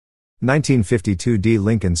1952 D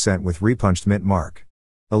Lincoln Cent with repunched mint mark.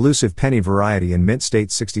 Elusive penny variety in mint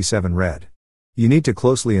state 67 red. You need to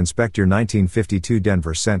closely inspect your 1952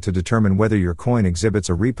 Denver cent to determine whether your coin exhibits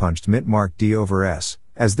a repunched mint mark D/S,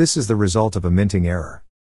 as this is the result of a minting error.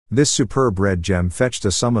 This superb red gem fetched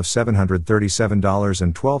a sum of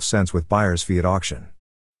 $737.12 with buyer's fee at auction.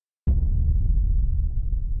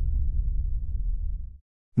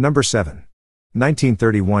 Number 7.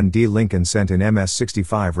 1931 D Lincoln Cent in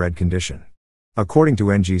MS65 red condition. According to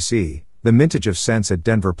NGC, the mintage of cents at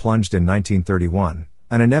Denver plunged in 1931,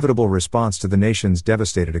 an inevitable response to the nation's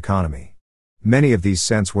devastated economy. Many of these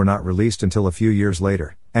cents were not released until a few years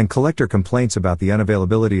later, and collector complaints about the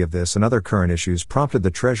unavailability of this and other current issues prompted the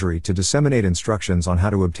Treasury to disseminate instructions on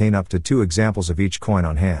how to obtain up to 2 examples of each coin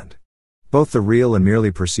on hand. Both the real and merely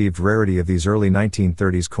perceived rarity of these early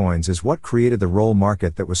 1930s coins is what created the roll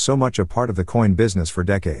market that was so much a part of the coin business for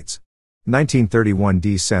decades. 1931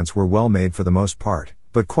 D cents were well made for the most part,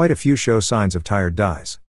 but quite a few show signs of tired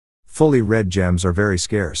dies. Fully red gems are very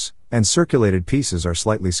scarce, and circulated pieces are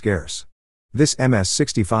slightly scarce. This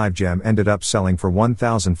MS65 gem ended up selling for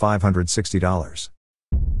 $1,560.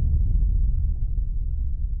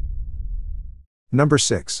 Number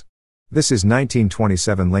 6. This is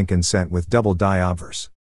 1927 Lincoln Cent with double die obverse.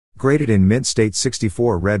 Graded in mint state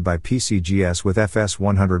 64 red by PCGS with FS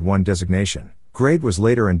 101 designation. Grade was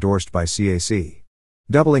later endorsed by CAC.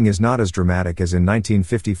 Doubling is not as dramatic as in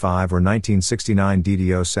 1955 or 1969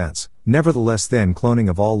 DDO cents, nevertheless thin cloning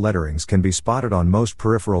of all letterings can be spotted on most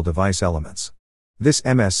peripheral device elements. This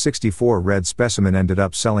MS64 red specimen ended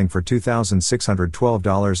up selling for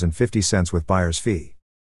 $2,612.50 with buyer's fee.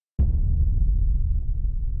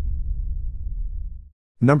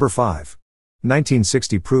 Number 5.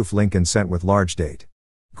 1960 proof Lincoln Cent with large date.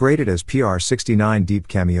 Graded as PR69 Deep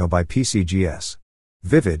Cameo by PCGS.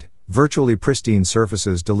 Vivid, virtually pristine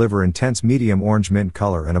surfaces deliver intense medium orange mint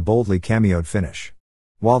color and a boldly cameoed finish.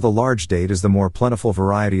 While the large date is the more plentiful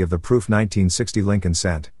variety of the proof 1960 Lincoln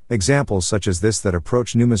Cent, examples such as this that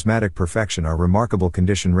approach numismatic perfection are remarkable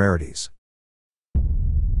condition rarities.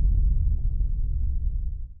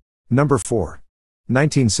 Number 4.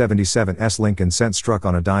 1977 S Lincoln Cent struck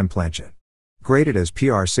on a dime planchet. Graded as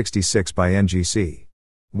PR66 by NGC.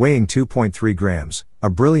 Weighing 2.3 grams, a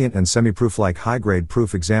brilliant and semi-proof-like high-grade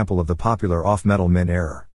proof example of the popular off-metal mint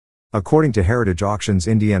error. According to Heritage Auctions,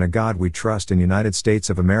 Indiana God We Trust and United States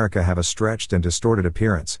of America have a stretched and distorted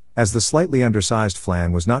appearance, as the slightly undersized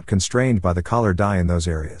flan was not constrained by the collar die in those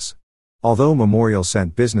areas. Although memorial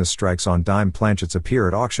cent business strikes on dime planchets appear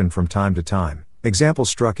at auction from time to time, examples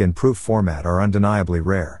struck in proof format are undeniably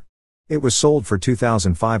rare. It was sold for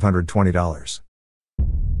 $2,520.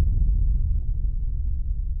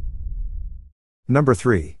 Number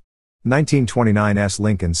 3. 1929 S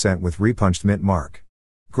Lincoln Cent with repunched mint mark.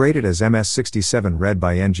 Graded as MS67 red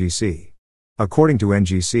by NGC. According to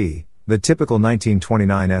NGC, the typical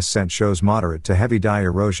 1929 S cent shows moderate to heavy die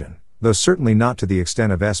erosion, though certainly not to the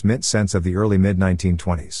extent of S mint cents of the early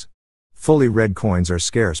mid-1920s. Fully red coins are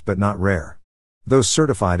scarce but not rare. Those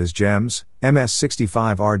certified as gems,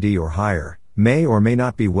 MS65 RD or higher, may or may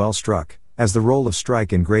not be well struck, as the role of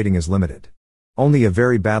strike in grading is limited. Only a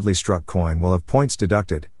very badly struck coin will have points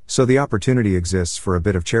deducted, so the opportunity exists for a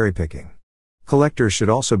bit of cherry picking. Collectors should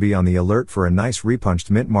also be on the alert for a nice repunched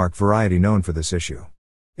mint mark variety known for this issue.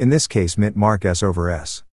 In this case mint mark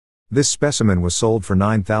S/S. This specimen was sold for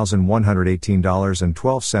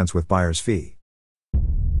 $9,118.12 with buyer's fee.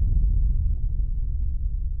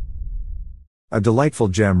 A delightful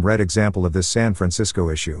gem red example of this San Francisco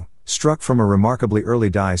issue, struck from a remarkably early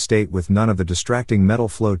die state with none of the distracting metal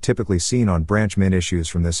flow typically seen on branch mint issues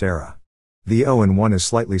from this era. The O&1 is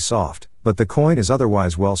slightly soft, but the coin is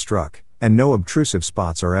otherwise well struck, and no obtrusive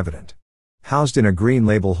spots are evident. Housed in a green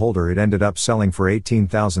label holder, it ended up selling for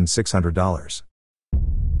 $18,600.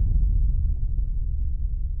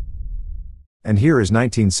 And here is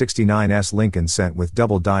 1969 S Lincoln Cent with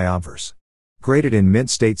double die obverse. Graded in mint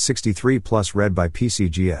state 63 plus red by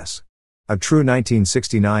PCGS. A true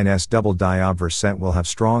 1969 S double die obverse cent will have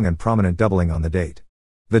strong and prominent doubling on the date.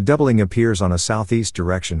 The doubling appears on a southeast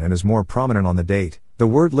direction and is more prominent on the date, the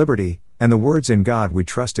word Liberty, and the words In God We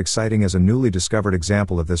Trust, exciting as a newly discovered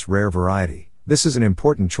example of this rare variety. This is an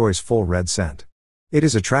important choice full red cent. It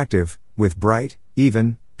is attractive, with bright,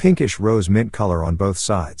 even, pinkish rose mint color on both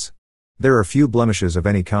sides. There are few blemishes of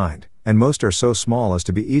any kind, and most are so small as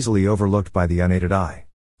to be easily overlooked by the unaided eye.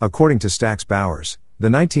 According to Stax Bowers, the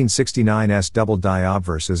 1969 S double die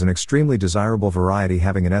obverse is an extremely desirable variety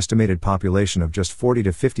having an estimated population of just 40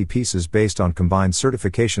 to 50 pieces based on combined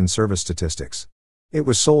certification service statistics. It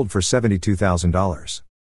was sold for $72,000.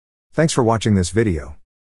 Thanks for watching this video.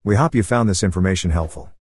 We hope you found this information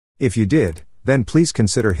helpful. If you did, then please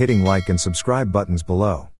consider hitting like and subscribe buttons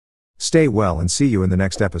below. Stay well and see you in the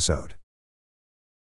next episode.